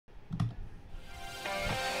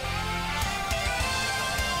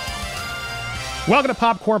Welcome to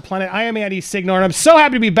Popcorn Planet. I am Andy Signore, and I'm so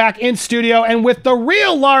happy to be back in studio and with the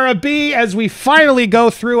real Laura B as we finally go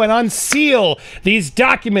through and unseal these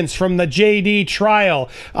documents from the JD trial.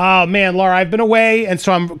 Oh, man, Laura, I've been away, and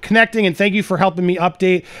so I'm connecting, and thank you for helping me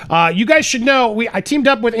update. You guys should know, I teamed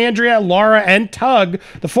up with Andrea, Laura, and Tug.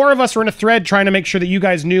 The four of us were in a thread trying to make sure that you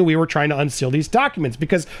guys knew we were trying to unseal these documents,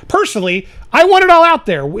 because personally, I want it all out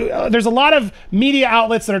there. There's a lot of media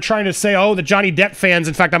outlets that are trying to say, oh, the Johnny Depp fans.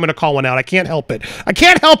 In fact, I'm going to call one out. I can't help it. I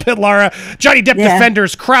can't help it, Laura. Johnny Depp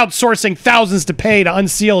defenders crowdsourcing thousands to pay to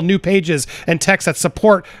unseal new pages and texts that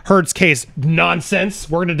support Heard's case. Nonsense.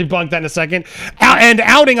 We're going to debunk that in a second. And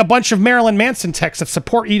outing a bunch of Marilyn Manson texts that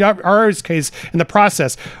support Heard's case in the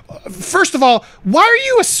process. First of all, why are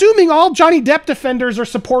you assuming all Johnny Depp defenders are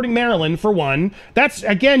supporting Marilyn, for one? That's,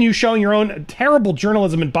 again, you showing your own terrible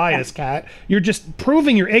journalism and bias, Kat. You're just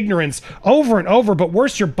proving your ignorance over and over, but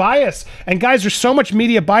worse, your bias. And guys, there's so much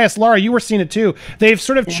media bias. Laura, you were seeing it too. They've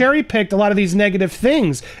sort of cherry-picked a lot of these negative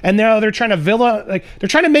things, and now they're trying to they're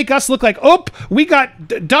trying to make us look like, oh, we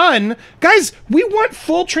got done. Guys, we want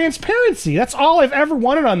full transparency. That's all I've ever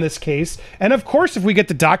wanted on this case. And of course, if we get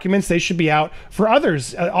the documents, they should be out for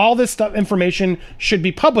others. All this information should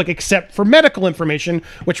be public, except for medical information,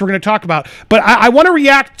 which we're going to talk about. But I want to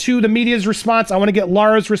react to the media's response. I want to get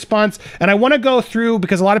Laura's response, and I want to go through,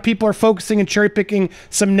 because a lot of people are focusing and cherry-picking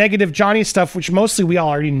some negative Johnny stuff, which mostly we all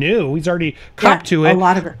already knew. He's already copped to it. A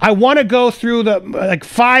lot of it. I want to go through the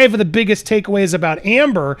 5 of the biggest takeaways about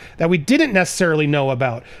Amber that we didn't necessarily know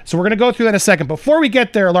about. So we're going to go through that in a second. Before we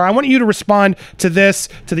get there, Laura, I want you to respond to this,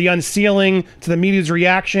 to the unsealing, to the media's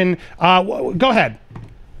reaction. Go ahead.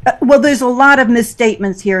 Well, there's a lot of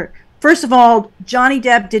misstatements here. First of all, Johnny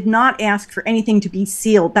Depp did not ask for anything to be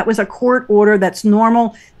sealed. That was a court order. That's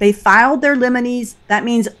normal. They filed their limines. That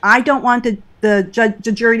means I don't want the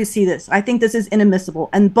jury to see this. I think this is inadmissible.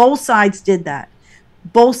 And both sides did that.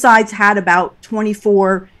 Both sides had about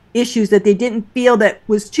 24 issues that they didn't feel that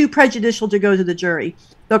was too prejudicial to go to the jury.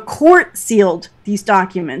 The court sealed these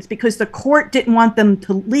documents because the court didn't want them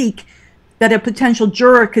to leak, that a potential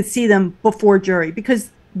juror could see them before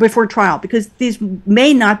trial, because these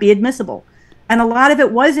may not be admissible. And a lot of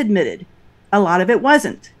it was admitted. A lot of it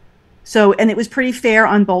wasn't. So, and it was pretty fair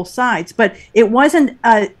on both sides, but it wasn't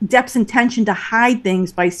Depp's intention to hide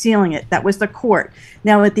things by sealing it. That was the court.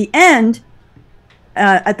 Now, at the end,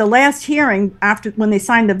 at the last hearing, when they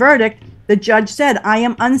signed the verdict, the judge said, I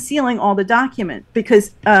am unsealing all the documents,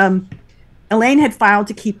 because Elaine had filed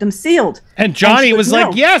to keep them sealed. And Johnny was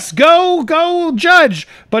like, yes, go, judge.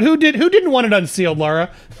 But who didn't want it unsealed, Laura?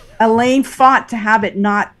 Elaine fought to have it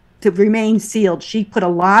not to remain sealed. She put a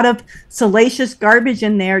lot of salacious garbage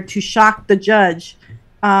in there to shock the judge.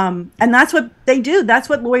 And that's what they do. That's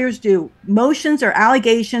what lawyers do. Motions or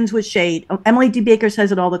allegations with shade. Emily D. Baker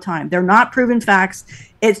says it all the time. They're not proven facts.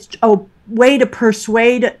 It's a way to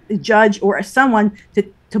persuade a judge or someone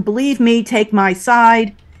to believe me, take my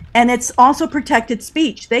side. And it's also protected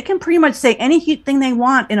speech. They can pretty much say anything they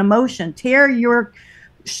want in a motion, smear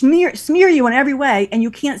you in every way, and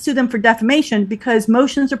you can't sue them for defamation because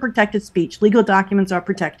motions are protected speech. Legal documents are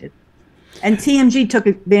protected. And TMG took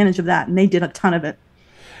advantage of that, and they did a ton of it.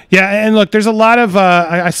 Yeah, and look, there's a lot of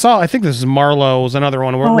I think this is Marlowe was another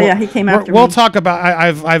one. He came after me. We'll talk about.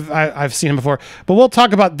 I've seen him before, but we'll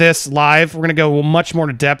talk about this live. We're gonna go much more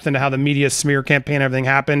to depth into how the media smear campaign, everything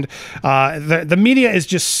happened. The media is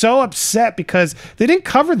just so upset because they didn't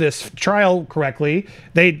cover this trial correctly.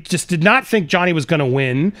 They just did not think Johnny was gonna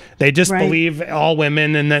win. They just believe all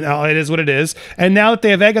women, and then it is what it is. And now that they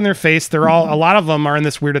have egg on their face, they're all a lot of them are in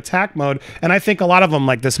this weird attack mode. And I think a lot of them,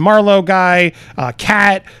 like this Marlowe guy,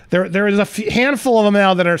 Kat. There is a handful of them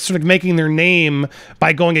now that are sort of making their name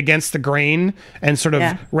by going against the grain and sort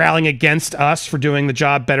of rallying against us for doing the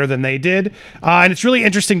job better than they did. And it's really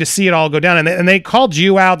interesting to see it all go down. And they called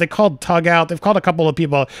you out. They called Tug out. They've called a couple of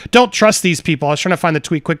people. Don't trust these people. I was trying to find the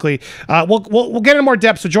tweet quickly. We'll get into more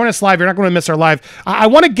depth. So join us live. You're not going to miss our live. I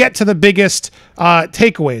want to get to the biggest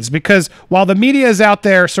takeaways, because while the media is out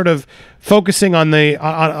there sort of focusing on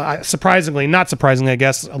surprisingly, not surprisingly, I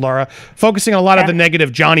guess, Laura, focusing on a lot of the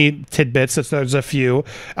negative Johnny tidbits. There's a few.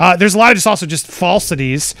 There's a lot of just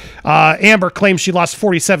falsities. Amber claims she lost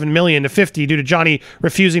 $47 million to $50 due to Johnny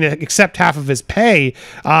refusing to accept half of his pay.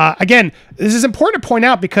 Again, this is important to point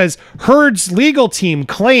out because Heard's legal team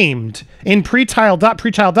claimed in pre-trial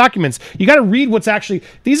documents. You got to read what's actually.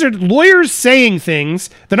 These are lawyers saying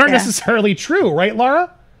things that aren't necessarily true, right,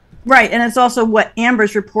 Laura? Right, and it's also what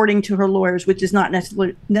Amber's reporting to her lawyers, which is not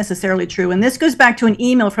necessarily true. And this goes back to an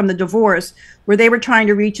email from the divorce where they were trying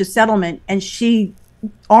to reach a settlement, and she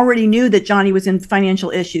already knew that Johnny was in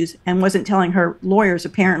financial issues and wasn't telling her lawyers,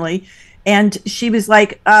 apparently. And she was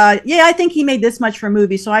like, yeah, I think he made this much for a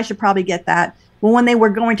movie, so I should probably get that. Well, when they were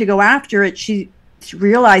going to go after it, she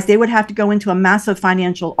realized they would have to go into a massive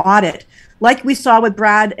financial audit, like we saw with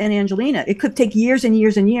Brad and Angelina. It could take years and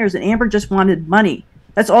years and years, and Amber just wanted money.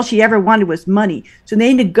 That's all she ever wanted was money. So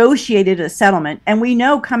they negotiated a settlement, and we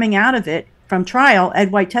know coming out of it from trial,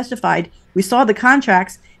 Ed White testified, we saw the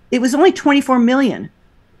contracts, it was only $24 million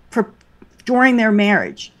for during their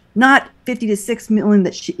marriage, not 50 to 6 million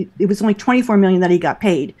it was only 24 million that he got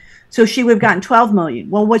paid. So she would have gotten 12 million.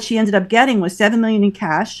 Well, what she ended up getting was 7 million in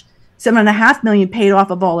cash, 7.5 million paid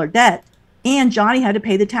off of all her debt, and Johnny had to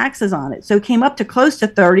pay the taxes on it. So it came up to close to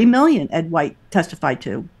 30 million, Ed White testified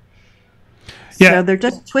to. Yeah. So they're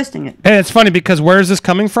just twisting it. And it's funny because where is this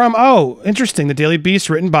coming from? Oh, interesting. The Daily Beast,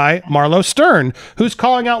 written by Marlo Stern, who's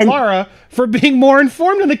calling out Laura for being more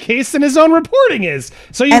informed in the case than his own reporting is.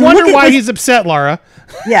 So you wonder why he's upset, Laura.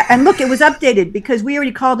 Yeah, and look, it was updated because we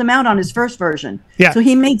already called him out on his first version. Yeah. So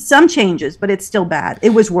he made some changes, but it's still bad.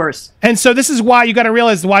 It was worse. And so this is why you got to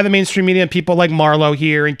realize why the mainstream media and people like Marlo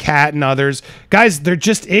here and Kat and others, guys, they're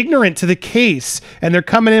just ignorant to the case, and they're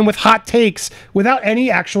coming in with hot takes without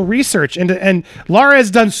any actual research. And Laura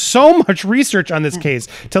has done so much research on this case.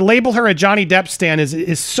 To label her a Johnny Depp stan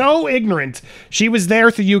is so ignorant. She was there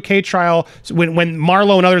at the UK trial when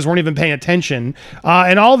Marlo and others weren't even paying attention.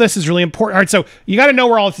 And all this is really important. All right, so you got to know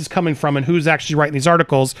where all this is coming from and who's actually writing these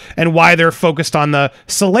articles and why they're focused on the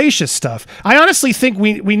salacious stuff. I honestly think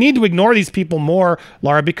we need to ignore these people more,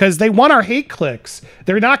 Laura, because they want our hate clicks.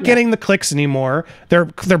 They're not getting the clicks anymore. Their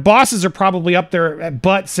bosses are probably up their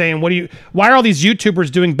butt saying, why are all these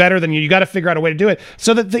YouTubers doing better than you? You got to figure out a way to do it.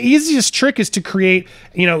 So that the easiest trick is to create,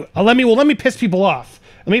 let me piss people off.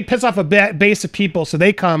 Let me piss off a base of people so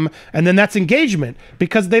they come, and then that's engagement,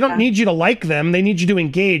 because they don't need you to like them. They need you to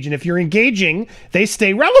engage. And if you're engaging, they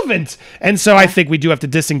stay relevant. And so I think we do have to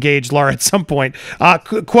disengage Laura at some point.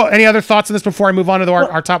 Any other thoughts on this before I move on to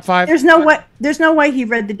our top five? There's no way he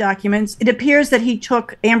read the documents. It appears that he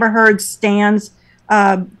took Amber Heard's Stan's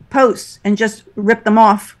posts and just ripped them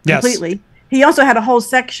off completely. Yes. He also had a whole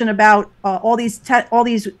section about all these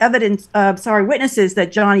witnesses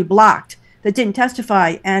that Johnny blocked that didn't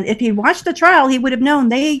testify. And if he watched the trial, he would have known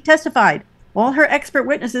they testified. All her expert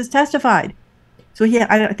witnesses testified. So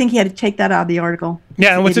I think he had to take that out of the article.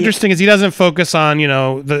 Yeah, and what's interesting is he doesn't focus on,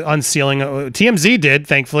 the unsealing. TMZ did,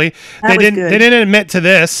 thankfully. They didn't admit to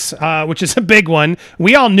this, which is a big one.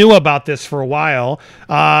 We all knew about this for a while.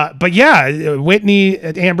 But yeah, Whitney,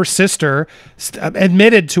 Amber's sister,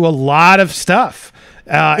 admitted to a lot of stuff.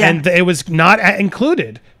 And it was not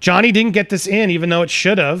included. Johnny didn't get this in, even though it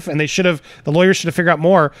should have, and the lawyers should have figured out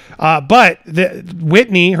more. But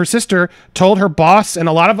Whitney, her sister, told her boss and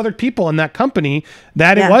a lot of other people in that company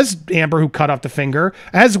that it was Amber who cut off the finger,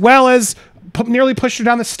 as well as nearly pushed her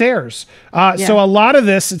down the stairs. So a lot of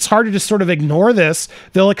this, it's hard to just sort of ignore this.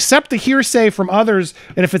 They'll accept the hearsay from others,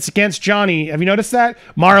 and if it's against Johnny, have you noticed that?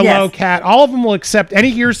 Marlo, Kat, all of them will accept any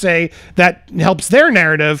hearsay that helps their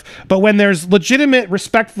narrative, but when there's legitimate,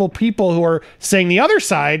 respectful people who are saying the other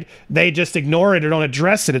side, they just ignore it or don't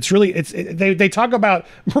address it. They talk about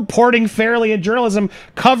reporting fairly in journalism,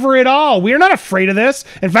 cover it all. We are not afraid of this.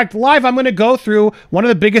 In fact, live, I'm going to go through one of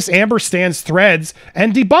the biggest Amber Stans threads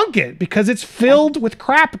and debunk it, because it's filled with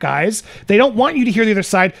crap, guys. They don't want you to hear the other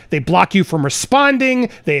side. They block you from responding.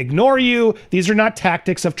 They ignore you. These are not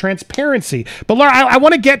tactics of transparency. But Laura, I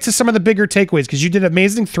want to get to some of the bigger takeaways, because you did an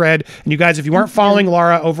amazing thread. And you guys, if you weren't following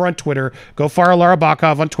Laura over on Twitter, go follow Laura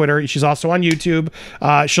Bokov on Twitter. She's also on YouTube.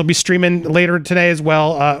 She'll be streaming later today as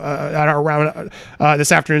well, around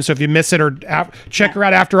this afternoon. So if you miss it, or check her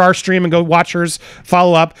out after our stream and go watch hers,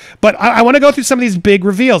 follow up. But I want to go through some of these big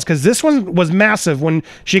reveals, because this one was massive when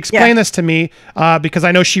she explained this to me. Because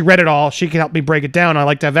I know she read it all. She can help me break it down. I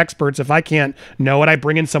like to have experts. If I can't know it, I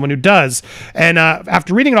bring in someone who does. And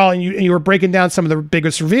after reading it all, and you were breaking down some of the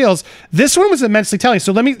biggest reveals, this one was immensely telling.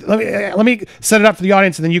 So let me set it up for the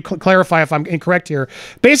audience, and then you clarify if I'm incorrect here.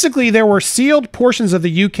 Basically, there were sealed portions of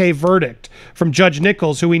the UK verdict from Judge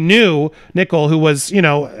Nichols, who we knew, who was,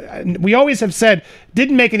 we always have said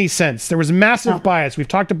didn't make any sense. There was massive bias. We've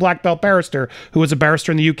talked to Black Belt Barrister, who was a barrister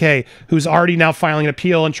in the UK, who's already now filing an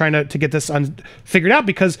appeal and trying to get this figured out,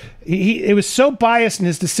 because it was so biased in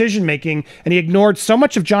his decision making, and he ignored so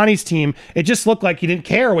much of Johnny's team. It just looked like he didn't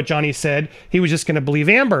care what Johnny said. He was just going to believe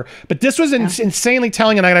Amber. But this was insanely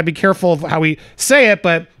telling, and I got to be careful of how we say it,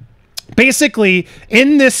 but basically,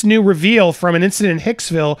 in this new reveal from an incident in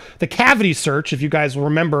Hicksville, the cavity search, if you guys will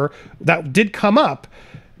remember, that did come up.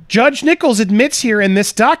 Judge Nichols admits here in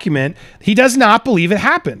this document he does not believe it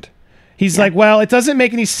happened. He's like, well, it doesn't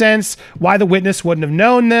make any sense why the witness wouldn't have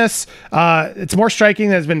known this. It's more striking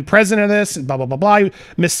that has been present of this, and blah, blah, blah, blah.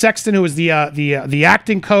 Miss Sexton, who was the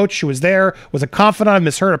acting coach who was there, was a confidant of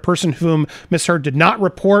Miss Heard, a person whom Miss Heard did not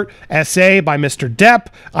report SA by Mr. Depp.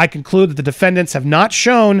 I conclude that the defendants have not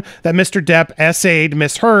shown that Mr. Depp SA'd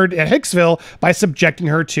Miss Heard at Hicksville by subjecting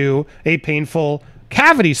her to a painful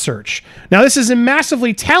cavity search. Now, this is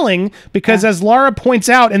massively telling because, as Laura points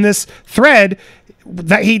out in this thread,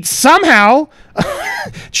 that he somehow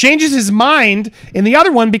changes his mind in the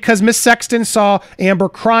other one because Miss Sexton saw Amber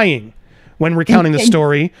crying when recounting the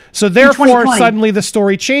story. So therefore, suddenly the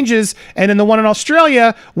story changes. And in the one in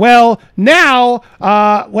Australia, well, now,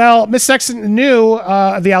 Miss Sexton knew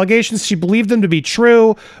the allegations. She believed them to be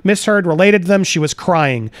true. Miss Heard related them. She was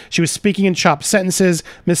crying. She was speaking in chopped sentences.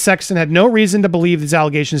 Miss Sexton had no reason to believe these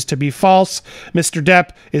allegations to be false. Mr.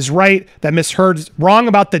 Depp is right that Miss Heard's wrong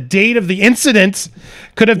about the date of the incident.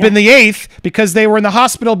 Could have been the 8th because they were in the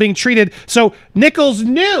hospital being treated. So Nichols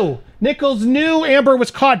knew Amber was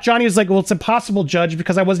caught. Johnny was like, well, it's impossible, Judge,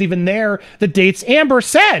 because I wasn't even there the dates Amber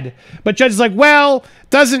said. But Judge is like, well,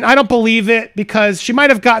 I don't believe it because she might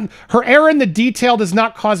have gotten her error in the detail does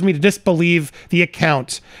not cause me to disbelieve the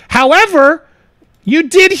account. However, you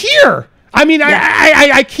did hear. I mean,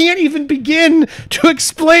 I can't even begin to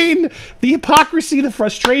explain the hypocrisy, the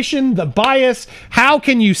frustration, the bias. How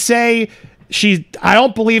can you say I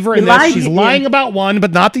don't believe her in this. She's lying about one,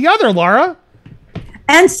 but not the other, Laura.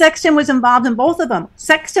 And Sexton was involved in both of them.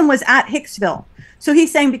 Sexton was at Hicksville. So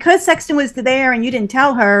he's saying because Sexton was there and you didn't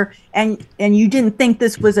tell her and you didn't think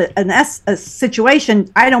this was a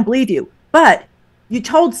situation, I don't believe you. But you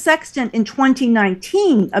told Sexton in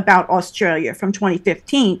 2019 about Australia from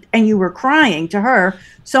 2015 and you were crying to her.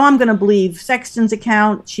 So I'm going to believe Sexton's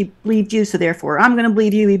account. She believed you. So therefore, I'm going to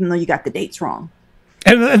believe you even though you got the dates wrong.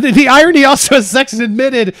 And the irony also is Sexton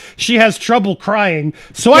admitted she has trouble crying.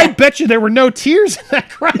 So I bet you there were no tears in that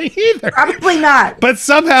crying either. Probably not. But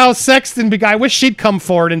somehow Sexton, I wish she'd come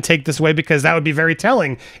forward and take this away because that would be very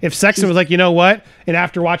telling. If Sexton was like, you know what? And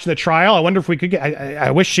after watching the trial, I wonder if we could get, I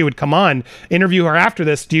wish she would come on, interview her after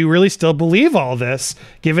this. Do you really still believe all this,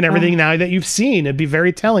 given everything now that you've seen? It'd be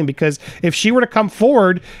very telling because if she were to come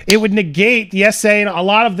forward, it would negate the essay and a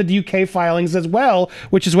lot of the UK filings as well,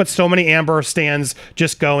 which is what so many Amber stands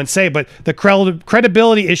just go and say. But the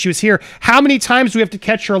credibility issue is here. How many times do we have to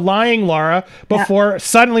catch her lying, Laura, before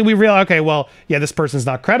suddenly we realize, okay, well, this person's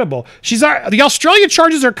not credible. The Australia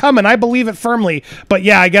charges are coming. I believe it firmly. But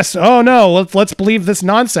I guess, oh no, let's believe this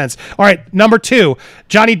nonsense. All right, number 2,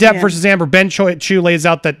 Johnny Depp versus Amber. Ben Chu lays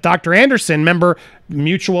out that Dr. Anderson, remember,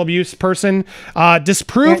 mutual abuse person,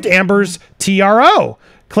 disproved Amber's TRO,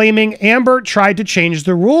 claiming Amber tried to change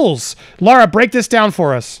the rules. Laura, break this down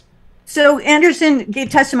for us. So Anderson gave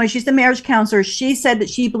testimony. She's the marriage counselor. She said that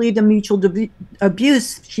she believed in mutual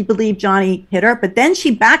abuse. She believed Johnny hit her, but then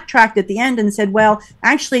she backtracked at the end and said, well,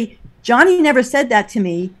 actually, Johnny never said that to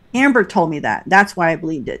me. Amber told me that. That's why I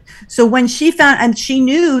believed it. So when she found, and she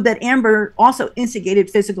knew that Amber also instigated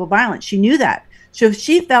physical violence. She knew that. So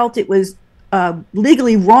she felt it was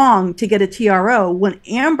legally wrong to get a TRO when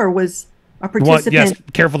Amber was a participant. Yes,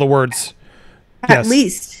 careful the words. At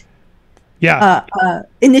least.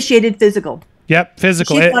 Initiated physical. Yep,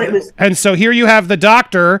 physical. She thought it was. And so here you have the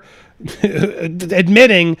doctor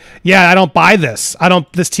admitting, I don't buy this.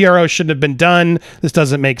 This TRO shouldn't have been done. This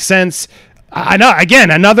doesn't make sense. I know,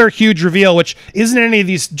 again, another huge reveal, which isn't any of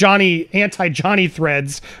these anti-Johnny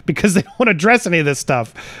threads because they don't want to address any of this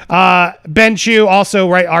stuff. Ben Chu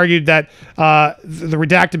also argued that the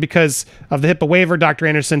redacted because of the HIPAA waiver. Dr.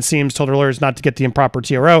 Anderson told her lawyers not to get the improper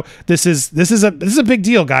TRO. This is a big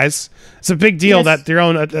deal, guys. It's a big deal that their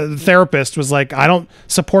own therapist was like, I don't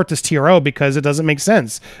support this TRO because it doesn't make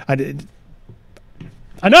sense.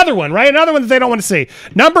 Another one, right? Another one that they don't want to see.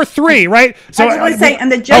 Number 3, right? So I want to say,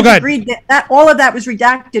 and the judge agreed that all of that was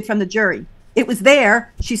redacted from the jury. It was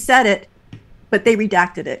there. She said it, but they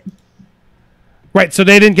redacted it. Right. So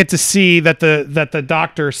they didn't get to see that the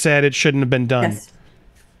doctor said it shouldn't have been done. Yes.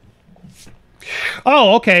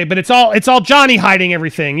 Oh, okay, but it's all Johnny hiding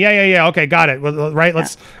everything. Yeah. Okay, got it. Right.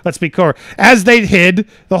 Let's be clear. As they hid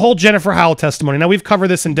the whole Jennifer Howell testimony. Now we've covered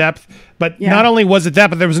this in depth, but not only was it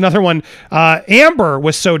that, but there was another one. Amber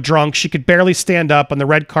was so drunk she could barely stand up on the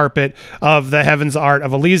red carpet of the Heaven's Art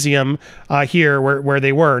of Elysium here where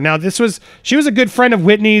they were. Now she was a good friend of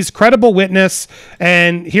Whitney's, credible witness,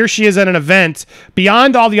 and here she is at an event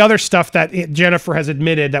beyond all the other stuff that Jennifer has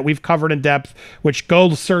admitted that we've covered in depth, which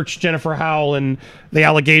go search Jennifer Howell and the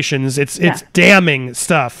allegations. It's damning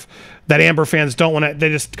stuff that Amber fans don't want to, they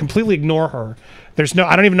just completely ignore her.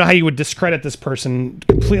 I don't even know how you would discredit this person.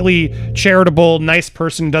 Completely charitable, nice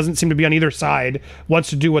person, doesn't seem to be on either side, wants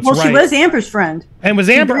to do what's right. Well, she was Amber's friend. And was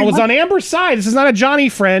on Amber's side. This is not a Johnny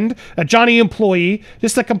friend, a Johnny employee,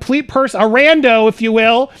 just a complete person, a rando, if you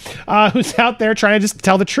will, who's out there trying to just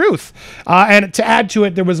tell the truth. And to add to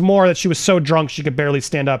it, there was more that she was so drunk she could barely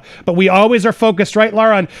stand up. But we always are focused, right,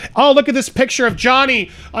 Laura, on, oh, look at this picture of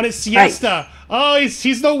Johnny on his siesta. Right. Oh,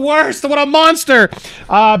 he's the worst. What a monster.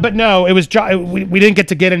 But no, it was we didn't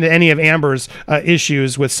get into any of Amber's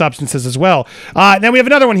issues with substances as well. Then we have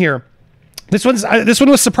another one here. This one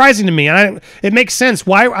was surprising to me, and it makes sense.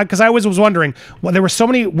 Why? Because I always was wondering. Well, there were so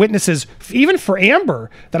many witnesses, even for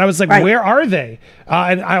Amber, that I was like, where are they?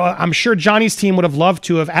 And I'm sure Johnny's team would have loved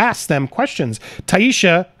to have asked them questions.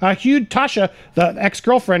 Tasha, the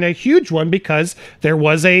ex-girlfriend, a huge one, because there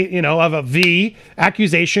was a V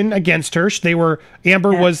accusation against her.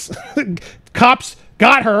 Amber was cops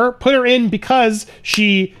got her, put her in because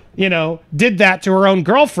she did that to her own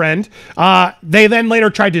girlfriend. They then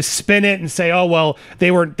later tried to spin it and say, oh, well,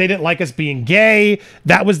 they didn't like us being gay.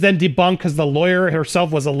 That was then debunked because the lawyer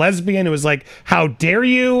herself was a lesbian. It was like, how dare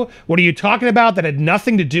you? What are you talking about? That had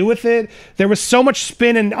nothing to do with it. There was so much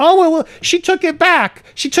spin and, oh, well, she took it back.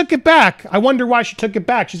 She took it back. I wonder why she took it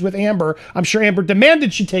back. She's with Amber. I'm sure Amber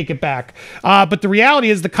demanded she take it back. But the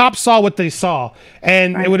reality is the cops saw what they saw.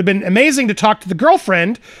 And it would have been amazing to talk to the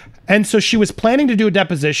girlfriend. And so she was planning to do a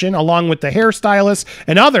deposition along with the hairstylist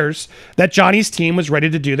and others that Johnny's team was ready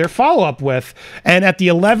to do their follow-up with. And at the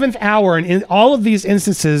 11th hour, and in all of these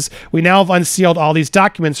instances, we now have unsealed all these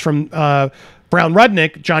documents from Brown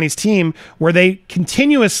Rudnick, Johnny's team, where they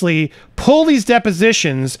continuously pull these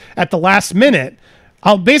depositions at the last minute.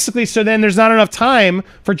 Basically, so then there's not enough time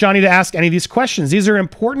for Johnny to ask any of these questions. These are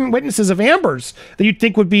important witnesses of Amber's that you'd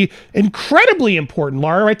think would be incredibly important,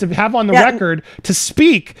 Laura, right, to have on the record to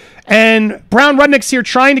speak. And Brown Rudnick's here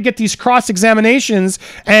trying to get these cross-examinations,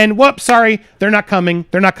 and whoops, sorry, they're not coming.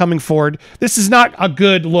 They're not coming forward. This is not a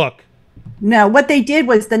good look. No, what they did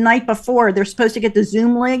was the night before, they're supposed to get the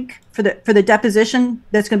Zoom link for the deposition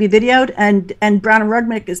that's going to be videoed, and Brown and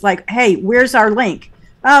Rudnick is like, hey, where's our link?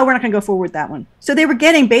 Oh, we're not going to go forward with that one. So they were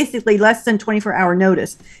getting basically less than 24-hour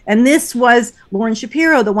notice. And this was Lauren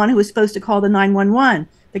Shapiro, the one who was supposed to call the 911,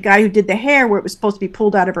 the guy who did the hair where it was supposed to be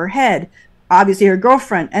pulled out of her head, obviously her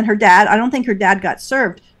girlfriend and her dad. I don't think her dad got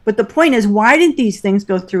served. But the point is, why didn't these things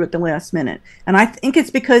go through at the last minute? And I think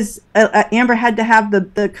it's because Amber had to have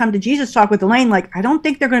the come to Jesus talk with Elaine, like, I don't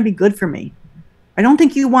think they're going to be good for me. I don't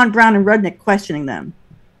think you want Brown and Rudnick questioning them.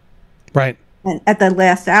 Right. And at the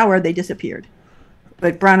last hour, they disappeared.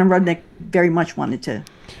 But Brown and Rudnick very much wanted to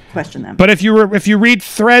question them. But if you read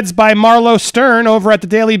threads by Marlo Stern over at the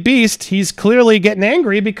Daily Beast, he's clearly getting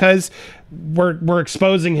angry because we're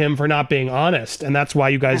exposing him for not being honest, and that's why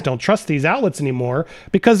you guys don't trust these outlets anymore,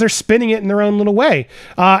 because they're spinning it in their own little way.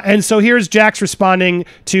 And so here's Jax responding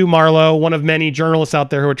to Marlo, one of many journalists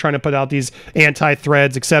out there who are trying to put out these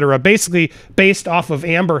anti-threads, etc., basically based off of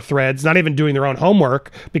Amber threads, not even doing their own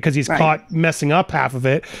homework because he's caught messing up half of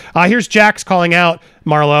it. Here's Jax calling out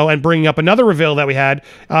Marlo and bringing up another reveal that we had.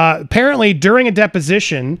 Apparently, during a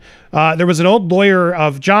deposition, there was an old lawyer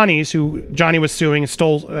of Johnny's who Johnny was suing,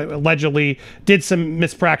 allegedly did some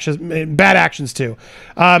bad actions to.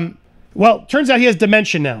 Well, turns out he has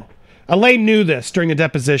dementia now. Elaine knew this during the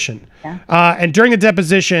deposition. Yeah. And during the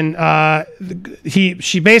deposition,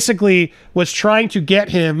 she basically was trying to get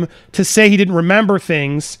him to say he didn't remember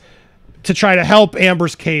things to try to help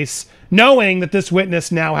Amber's case, knowing that this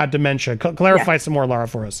witness now had dementia. Clarify some more, Laura,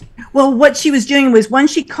 for us. Well, what she was doing was when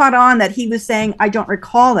she caught on that he was saying, I don't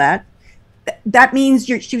recall that, that means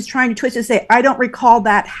she was trying to twist it to say, I don't recall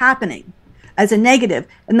that happening as a negative.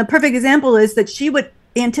 And the perfect example is that she would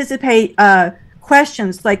anticipate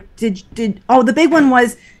questions like, the big one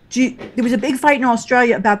was, there was a big fight in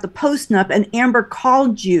Australia about the post-nup and Amber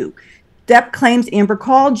called you. Depp claims Amber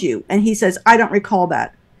called you. And he says, I don't recall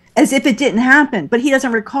that. As if it didn't happen, but he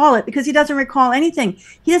doesn't recall it because he doesn't recall anything.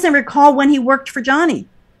 He doesn't recall when he worked for Johnny.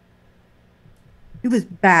 It was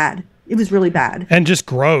bad. It was really bad. And just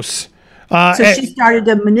gross. So she started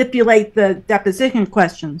to manipulate the deposition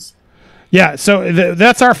questions. Yeah, so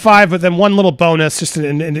that's our 5, but then one little bonus, just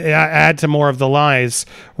to add to more of the lies.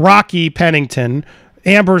 Rocky Pennington,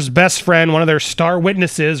 Amber's best friend, one of their star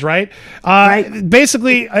witnesses, right?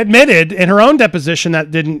 Basically admitted in her own deposition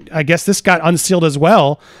I guess this got unsealed as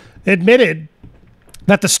well, admitted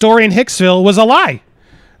that the story in Hicksville was a lie.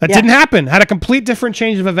 That didn't happen. Had a complete different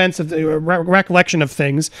change of events, of the recollection of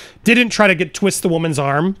things. Didn't try to twist the woman's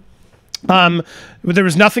arm. There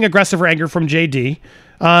was nothing aggressive or anger from JD.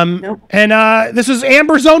 Nope. And this was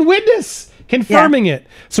Amber's own witness confirming it.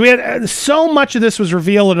 So we had so much of this was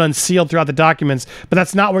revealed and unsealed throughout the documents, but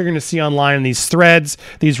that's not what you're going to see online in these threads,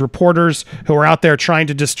 these reporters who are out there trying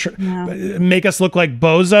to just make us look like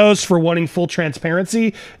bozos for wanting full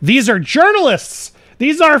transparency. These are journalists.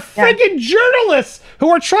 These are freaking journalists who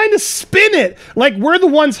are trying to spin it like we're the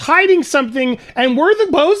ones hiding something and we're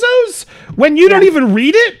the bozos when you don't even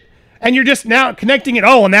read it. And you're just now connecting it.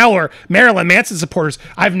 Oh, well, now we're Marilyn Manson supporters.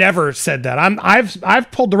 I've never said that. I've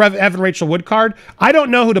pulled the Evan Rachel Wood card. I don't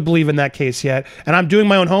know who to believe in that case yet, and I'm doing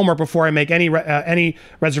my own homework before I make any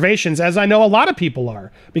reservations, as I know a lot of people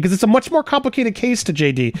are, because it's a much more complicated case to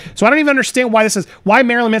JD. So I don't even understand why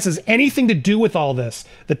Marilyn Manson has anything to do with all this.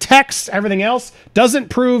 The text, everything else doesn't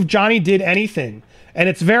prove Johnny did anything. And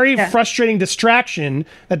it's very frustrating distraction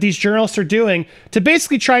that these journalists are doing to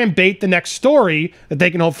basically try and bait the next story that they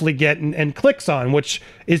can hopefully get and clicks on, which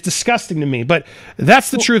is disgusting to me. But that's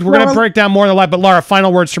the truth. We're going to break down more in the live. But Laura,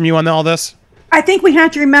 final words from you on all this? I think we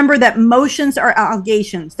have to remember that motions are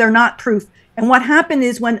allegations. They're not proof. And what happened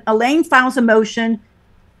is when Elaine files a motion,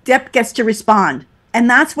 Depp gets to respond. And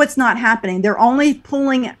that's what's not happening. They're only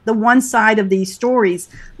pulling the one side of these stories,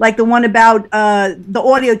 like the one about the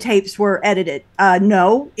audio tapes were edited.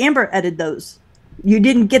 No, Amber edited those. You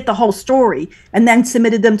didn't get the whole story, and then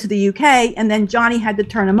submitted them to the UK, and then Johnny had to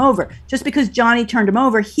turn them over. Just because Johnny turned them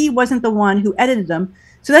over, he wasn't the one who edited them.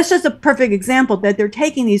 So that's just a perfect example that they're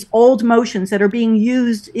taking these old motions that are being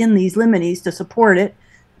used in these limines to support it.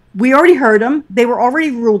 We already heard them. They were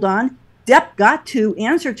already ruled on. Depp got to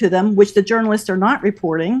answer to them, which the journalists are not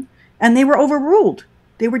reporting, and they were overruled.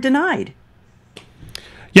 They were denied.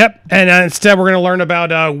 Yep, and instead we're going to learn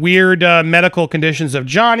about weird medical conditions of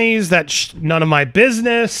Johnny's. That's none of my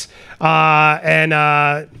business, and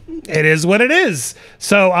it is what it is.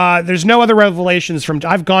 So there's no other revelations from...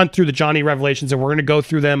 I've gone through the Johnny revelations, and we're going to go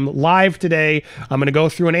through them live today. I'm going to go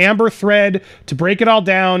through an Amber thread to break it all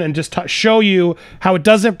down and just show you how it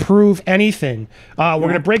doesn't prove anything. We're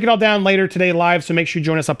going to break it all down later today live, so make sure you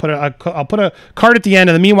join us. I'll put a card at the end.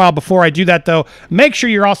 And in the meanwhile, before I do that, though, make sure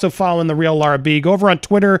you're also following The Real Laura B. Go over on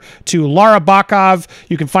Twitter to Laura Bakov.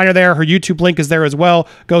 You can find her there. Her YouTube link is there as well.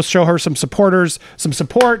 Go show her some support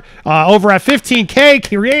over at 15K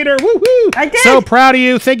creator. Woohoo! I did. So proud of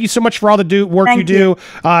you. Thank you so much for all the work you do.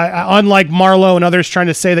 Unlike Marlo and others trying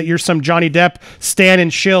to say that you're some Johnny Depp stan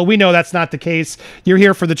and shill, we know that's not the case. You're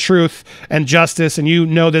here for the truth and justice, and you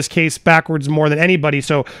know this case backwards more than anybody.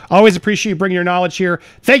 So always appreciate you bringing your knowledge here.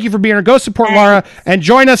 Thank you for being here. Go support Laura and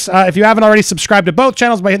join us if you haven't already subscribed to both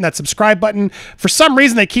channels by hitting that subscribe button. For some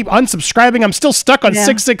reason, they keep unsubscribing. I'm still stuck on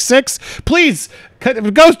 666. Please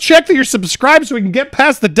go check that you're subscribed so we can get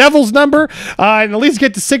past the devil's number and at least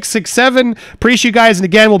get to 667. Appreciate you guys. And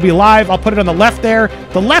again, we'll be live. I'll put it on the left there.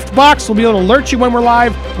 The left box will be able to alert you when we're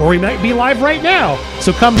live, or we might be live right now.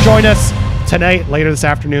 So come join us tonight, later this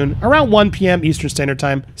afternoon, around 1 p.m. Eastern Standard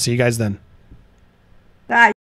Time. See you guys then. Bye.